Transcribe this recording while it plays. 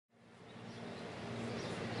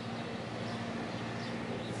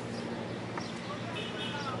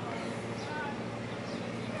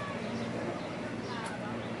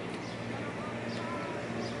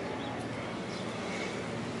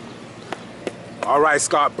All right,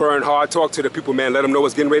 Scott Burnhard, talk to the people, man. Let them know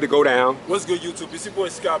what's getting ready to go down. What's good, YouTube? It's your boy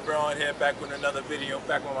Scott Burnhard here, back with another video,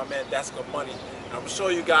 back with my man Dasker Money. And I'm gonna show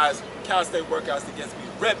you guys calisthenic workouts that gets me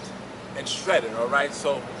ripped and shredded. All right.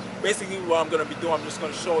 So basically, what I'm gonna be doing, I'm just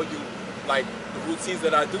gonna show you like the routines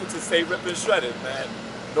that I do to stay ripped and shredded, man.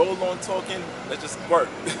 No long talking. Let's just work.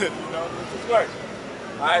 You know, let's just work.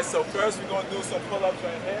 All right. So first, we're gonna do some pull-ups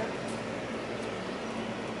right here.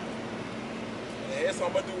 And here, so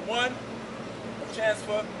I'm gonna do one.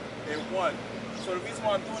 Transfer and one. So the reason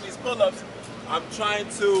why I'm doing these pull-ups, I'm trying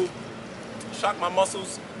to shock my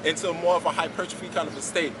muscles into more of a hypertrophy kind of a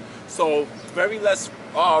state. So very less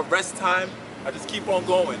rest time. I just keep on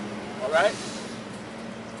going. All right.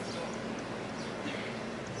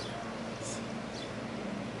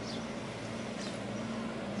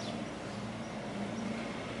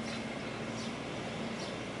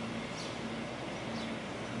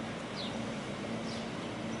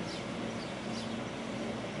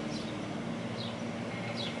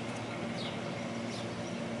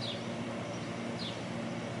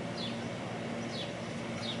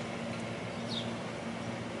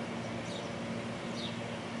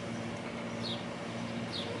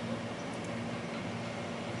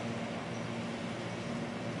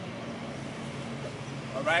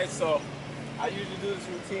 Alright, so I usually do this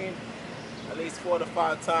routine at least 4 to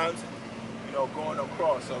 5 times, you know, going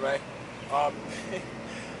across, alright?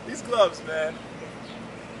 These gloves, man,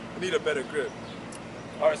 need a better grip.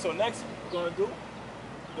 Alright, so next we're gonna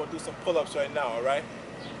do some pull-ups right now, alright?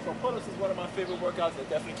 So pull-ups is one of my favorite workouts that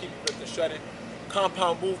definitely keep me ripped and shredded.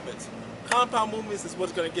 Compound movements. Compound movements is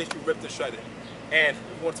what's gonna get you ripped and shredded. And if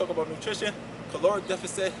you want to talk about nutrition, caloric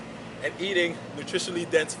deficit, and eating nutritionally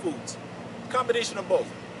dense foods. Combination of both.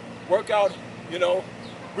 Workout, you know,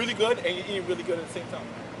 really good, and you eat really good at the same time.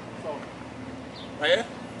 So, right here.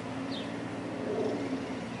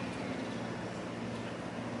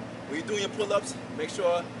 When you're doing your pull-ups, make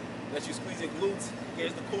sure that you squeeze your glutes,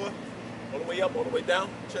 engage the core, all the way up, all the way down,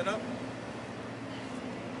 chin up.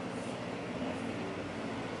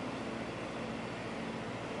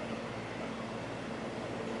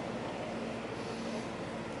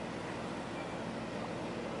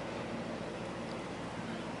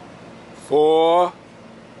 Four.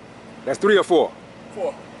 That's 3 or 4?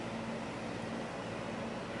 4.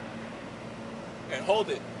 And hold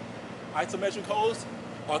it. Isometric holds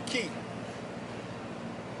are key.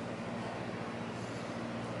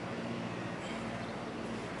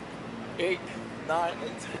 Eight, 9,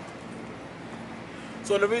 and 10.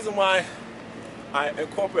 So the reason why I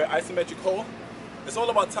incorporate isometric hold, it's all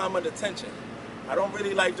about time under tension. I don't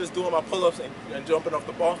really like just doing my pull-ups and jumping off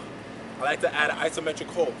the bar. I like to add an isometric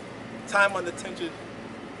hold. Time under tension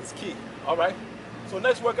is key. All right. So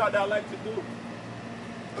next workout that I like to do.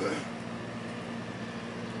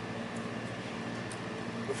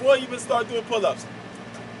 Before you even start doing pull-ups,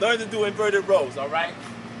 learn to do inverted rows. All right.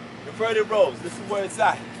 Inverted rows. This is where it's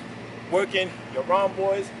at. Working your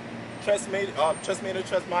rhomboids, chest major,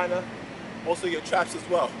 chest minor, also your traps as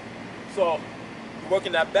well. So you're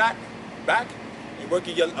working that back, and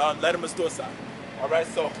working your latissimus dorsi. All right.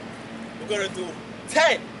 So we're gonna do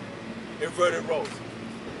 10. Inverted rows.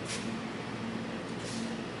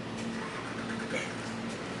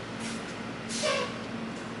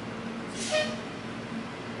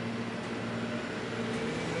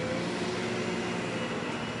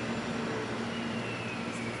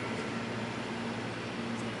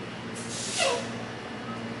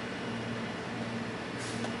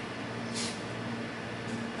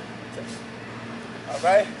 All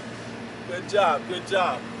right. Good job. Good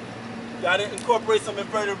job. Got to incorporate some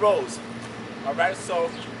inverted rows. All right, so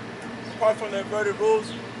apart from the inverted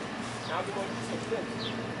rows, now we're going to do some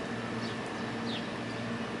dips.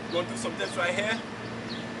 We're going to do some dips right here.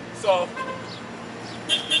 So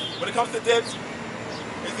when it comes to dips,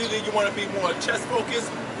 it's either you want to be more chest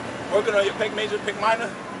focused, working on your pec major, pec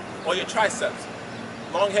minor, or your triceps.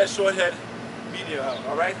 Long head, short head, medium head,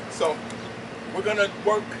 all right? So we're going to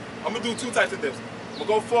work, I'm going to do 2 types of dips. I'm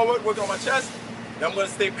going to go forward, working on my chest, then I'm going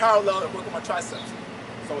to stay parallel and work on my triceps.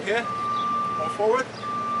 So here, going forward.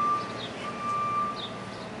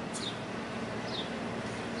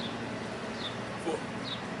 4, 5,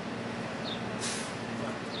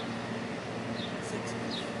 6,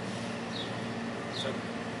 7,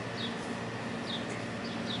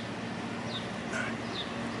 9,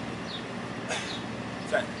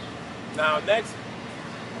 10. Now next,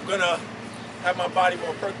 I'm gonna have my body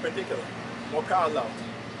more perpendicular, more parallel.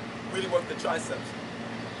 Really work the triceps.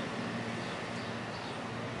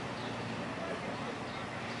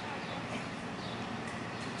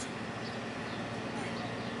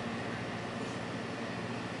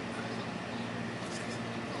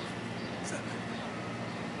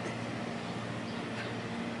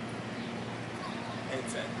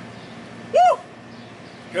 10. Woo!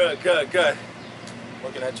 Good, good, good.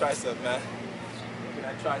 Working that tricep, man. Working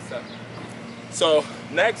that tricep. So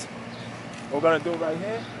next, we're gonna do right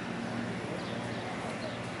here.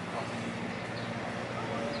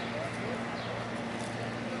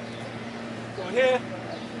 So here,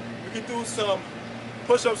 we can do some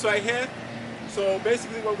push-ups right here. So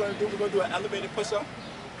basically what we're gonna do an elevated push-up.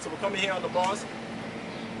 So we're coming here on the bars.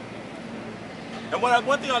 And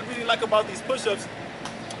one thing I really like about these push-ups,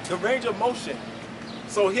 the range of motion.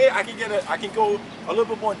 So here I can go a little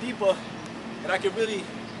bit more deeper, and I can really,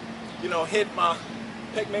 you know, hit my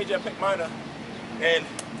pec major and pec minor, and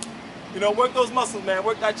you know, work those muscles, man.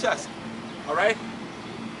 Work that chest. All right.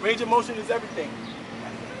 Range of motion is everything.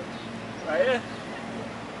 Right here.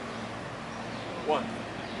 1,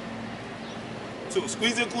 2.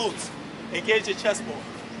 Squeeze your glutes. Engage your chest more.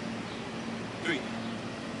 3,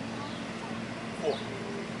 4,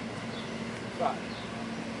 5,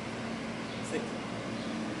 6,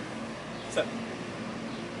 7,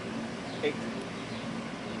 8,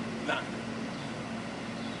 9,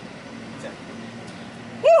 10.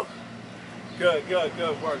 Woo! Good, good,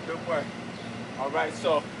 good work, good work. All right,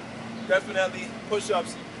 so definitely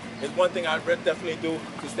push-ups is one thing I definitely do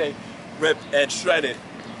to stay ripped and shredded.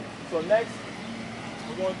 So next,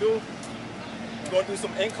 we're gonna do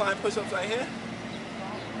some incline push-ups right here.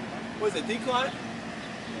 What is it, decline?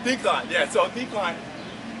 Decline, yeah, so decline.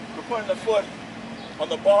 We're putting the foot on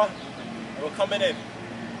the bar and we're coming in.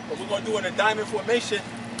 But we're gonna do it in a diamond formation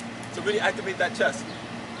to really activate that chest.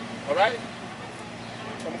 All right?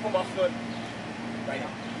 So I'm gonna put my foot right here.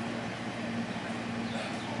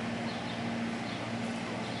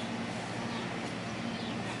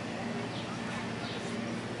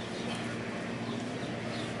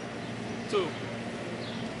 Two,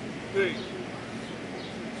 3,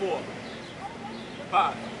 4,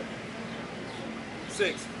 5,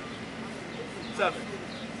 6, 7,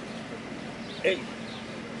 8,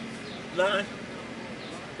 9,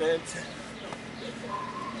 and 10.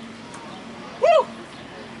 Woo!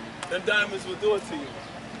 Them diamonds will do it to you.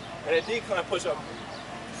 And a decline push-up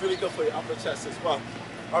is really good for your upper chest as well.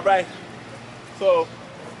 All right, so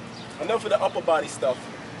enough of the upper body stuff.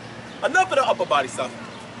 Enough of the upper body stuff.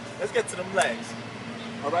 Let's get to them legs.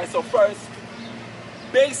 All right, so first,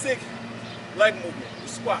 basic leg movement, the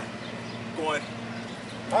squat. Going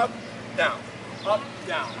up, down, up,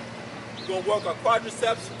 down. We're gonna work our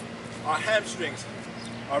quadriceps, our hamstrings,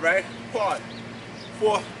 all right? Quad,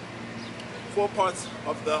 four parts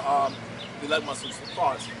of the leg muscles, the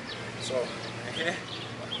quads. So, okay,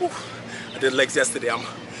 whew. I did legs yesterday, I'm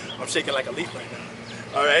shaking like a leaf right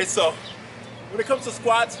now. All right, so when it comes to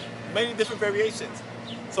squats, many different variations.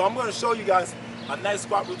 So I'm gonna show you guys a nice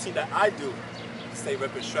squat routine that I do to stay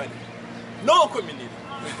ripped and shredded. No equipment needed.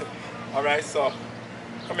 All right, so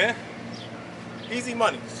come here. Easy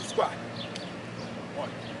money, just squat. 1,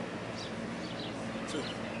 2,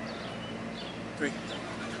 3,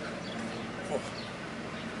 4,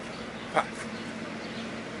 5,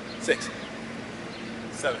 6,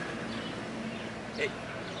 7, 8,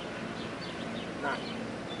 9,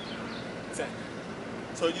 10.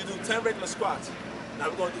 So you do 10 regular squats. Now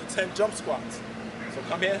we're going to do 10 jump squats. So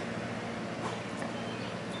come here.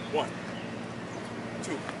 1,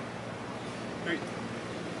 2, 3,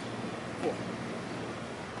 4,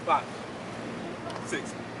 5,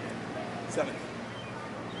 6, 7,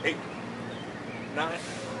 8, 9,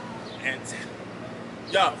 and 10.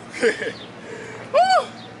 Yo. Woo!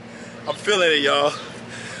 I'm feeling it, y'all.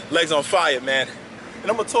 Legs on fire, man. And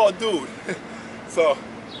I'm a tall dude. So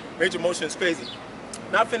range of motion is crazy.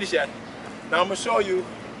 Not finished yet. Now I'm gonna show you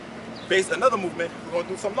another movement. We're gonna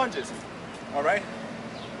do some lunges. All right?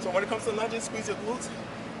 So when it comes to lunges, squeeze your glutes,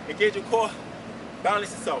 engage your core,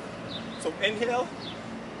 balance yourself. So inhale.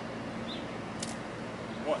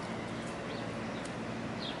 1,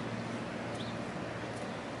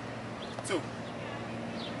 2,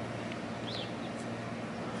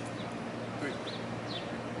 3,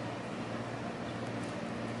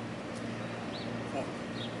 4,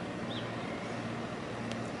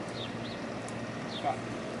 5,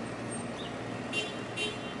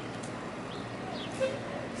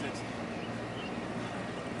 6,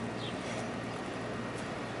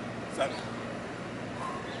 7,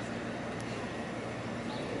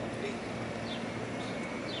 8,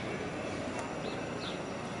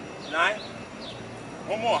 9.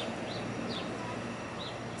 One more.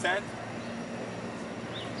 10.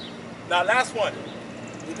 Now last one.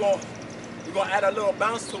 We're gonna add a little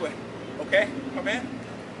bounce to it. Okay? Come in.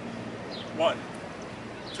 1,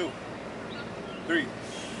 2, 3,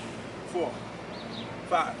 4,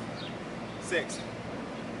 5, 6,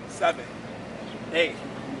 7, 8,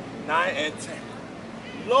 9, and 10.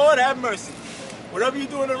 Lord have mercy. Whatever you're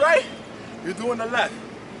doing the right, you're doing the left.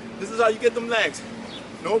 This is how you get them legs.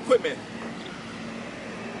 No equipment.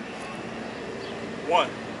 1,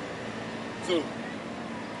 2,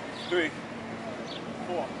 3,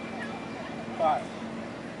 4, 5,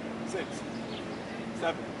 6,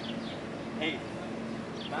 7, 8,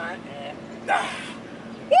 9, and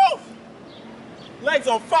woo! Legs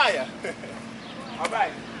on fire. All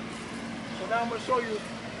right. So now I'm gonna show you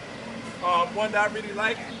one that I really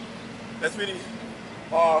like. That's really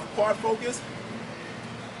quad focused.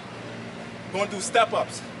 Going to do step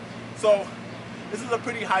ups. So this is a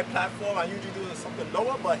pretty high platform. I usually do something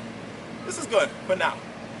lower, but this is good for now.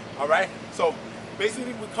 All right. So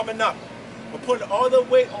basically we're coming up. We're putting all the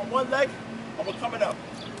weight on one leg, and we're coming up.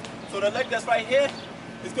 So the leg that's right here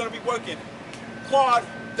is going to be working quad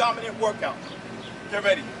dominant workout. Get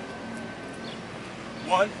ready.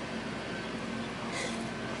 1,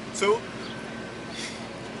 2,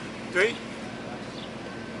 3,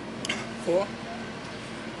 4,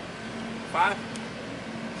 5,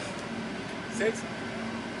 6,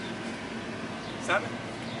 7,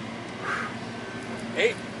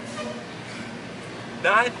 8,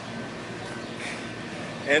 9,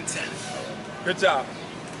 and 10. Good job.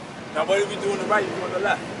 Now what are we doing on the right? You're doing the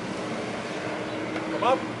left. Come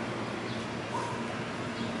up.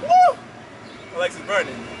 Woo! My legs is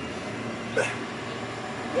burning.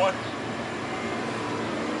 1,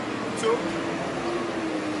 2,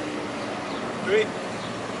 3,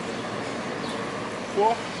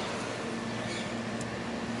 4,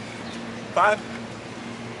 5,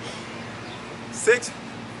 6,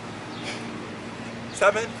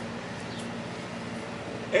 7,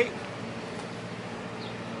 8,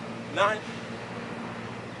 9,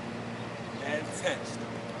 and 10.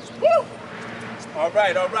 Woo! All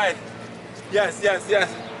right, all right. Yes, yes, yes.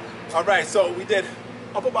 All right, so we did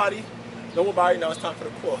upper body, lower body, now it's time for the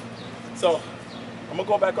core. So I'm gonna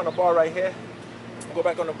go back on the bar right here. Go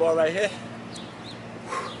back on the bar right here.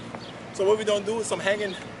 So what we're gonna do is some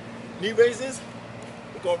hanging knee raises.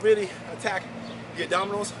 We're gonna really attack the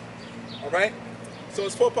abdominals, all right? So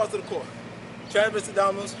it's 4 parts of the core. Transverse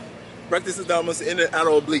abdominals, rectus abdominals, inner and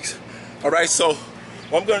outer obliques. All right, so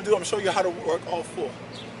what I'm gonna do, I'm gonna show you how to work all 4.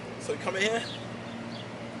 So you come in here,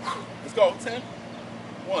 let's go, 10,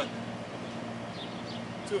 1,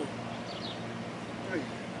 2, 3,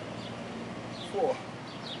 4,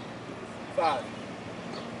 5,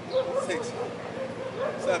 6,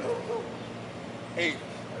 7, 8,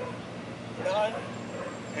 9,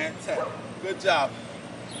 and 10. Good job.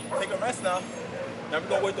 Take a rest now. Now we're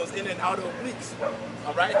gonna work those in and outer obliques.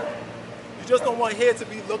 All right? You just don't want here to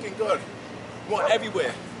be looking good. You want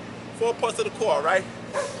everywhere. 4 parts of the core, all right?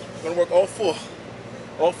 We're gonna work all 4.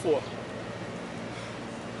 All 4.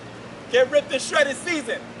 Get ripped and shredded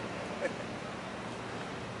season.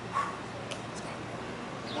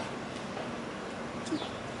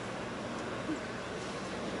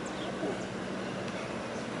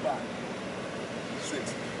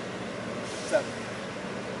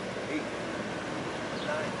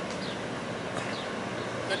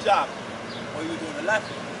 Good job. Or you're doing the left,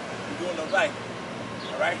 you're doing the right.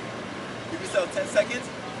 All right? Give yourself 10 seconds.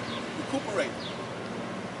 Recuperate.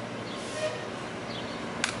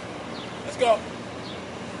 Let's go.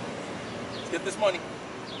 Let's get this money.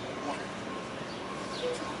 1, 2,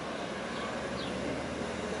 3,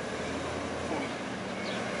 4,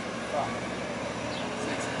 5,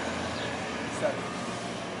 6, 7,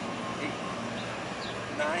 8,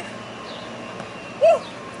 9. Woo!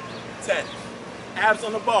 10. Abs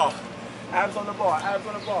on the bar. Abs on the bar. Abs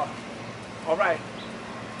on the bar. All right.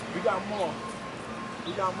 We got more.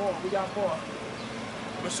 We got more. We got more.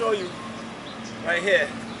 I'm going to show you right here.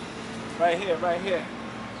 Right here. Right here.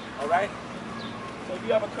 All right? So if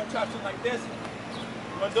you have a contraption like this,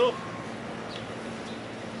 what you going to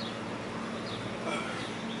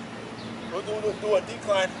do? We'll do a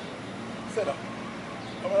decline sit up.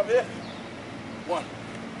 Coming up here. 1.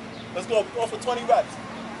 Let's go. Go for 20 reps.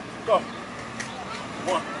 Go.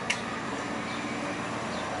 1,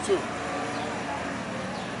 2, 3,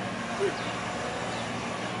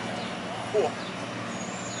 4,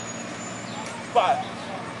 5,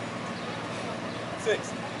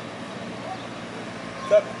 6,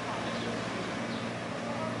 7,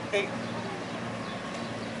 8,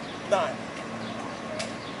 9,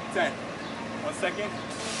 10. 1 second.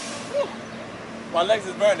 Woo. My legs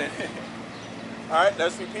is burning. All right,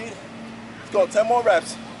 let's repeat. Let's go. 10 more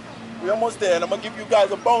reps. We're almost there, and I'm gonna give you guys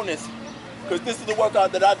a bonus because this is the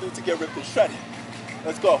workout that I do to get ripped and shredded.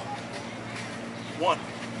 Let's go. 1,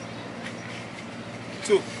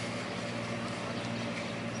 2,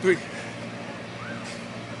 3,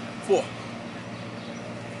 4,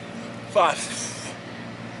 5,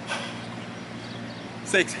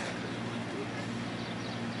 6,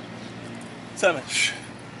 7,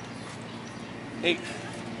 8,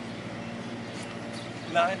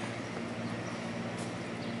 9,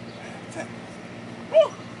 10.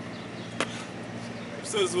 Woo!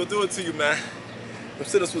 Them will do it to you, man. Them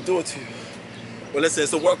sit-ups will do it to you. Well, listen,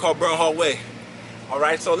 it's a work called Burnhard way. All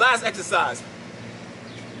right, so last exercise.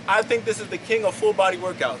 I think this is the king of full body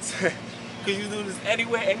workouts. Because you do this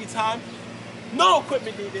anywhere, anytime. No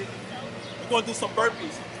equipment needed. We're going to do some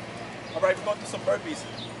burpees. All right, we're going to do some burpees.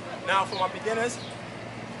 Now, for my beginners,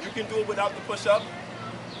 you can do it without the push-up.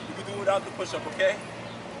 You can do it without the push-up, okay?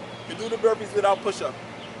 You can do the burpees without push-up.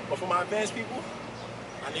 But for my advanced people,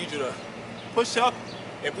 I need you to push up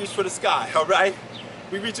and reach for the sky, all right?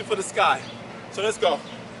 We reaching for the sky. So let's go.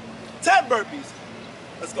 10 burpees.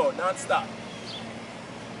 Let's go, non-stop.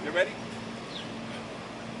 You ready?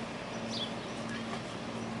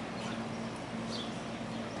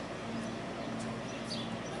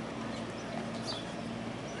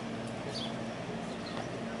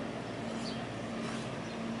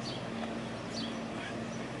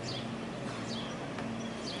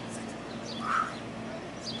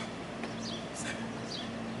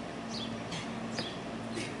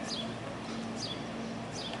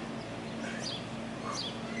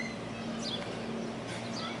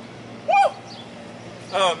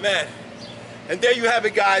 Oh man, and there you have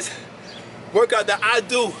it, guys. Workout that I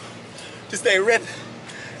do to stay ripped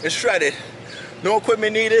and shredded. No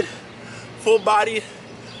equipment needed, full body,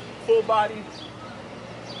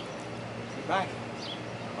 back.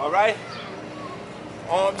 All right,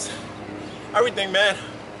 arms, everything, man.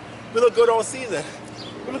 We look good all season.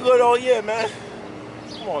 We look good all year, man.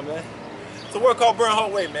 Come on, man. It's a workout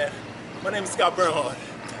Burnhard way, man. My name is Scott Burnhard.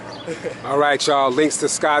 All right, y'all. Links to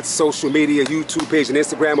Scott's social media, YouTube page, and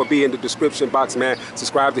Instagram will be in the description box, man.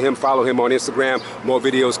 Subscribe to him, follow him on Instagram. More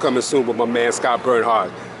videos coming soon with my man, Scott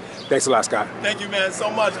Burnhard. Thanks a lot, Scott. Thank you, man,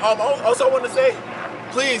 so much. Also, I want to say,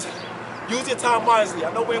 please, use your time wisely.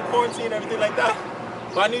 I know we're in quarantine and everything like that,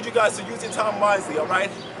 but I need you guys to use your time wisely, all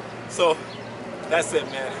right? So, that's it,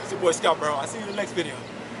 man. It's your boy, Scott Burnhard. I'll see you in the next video.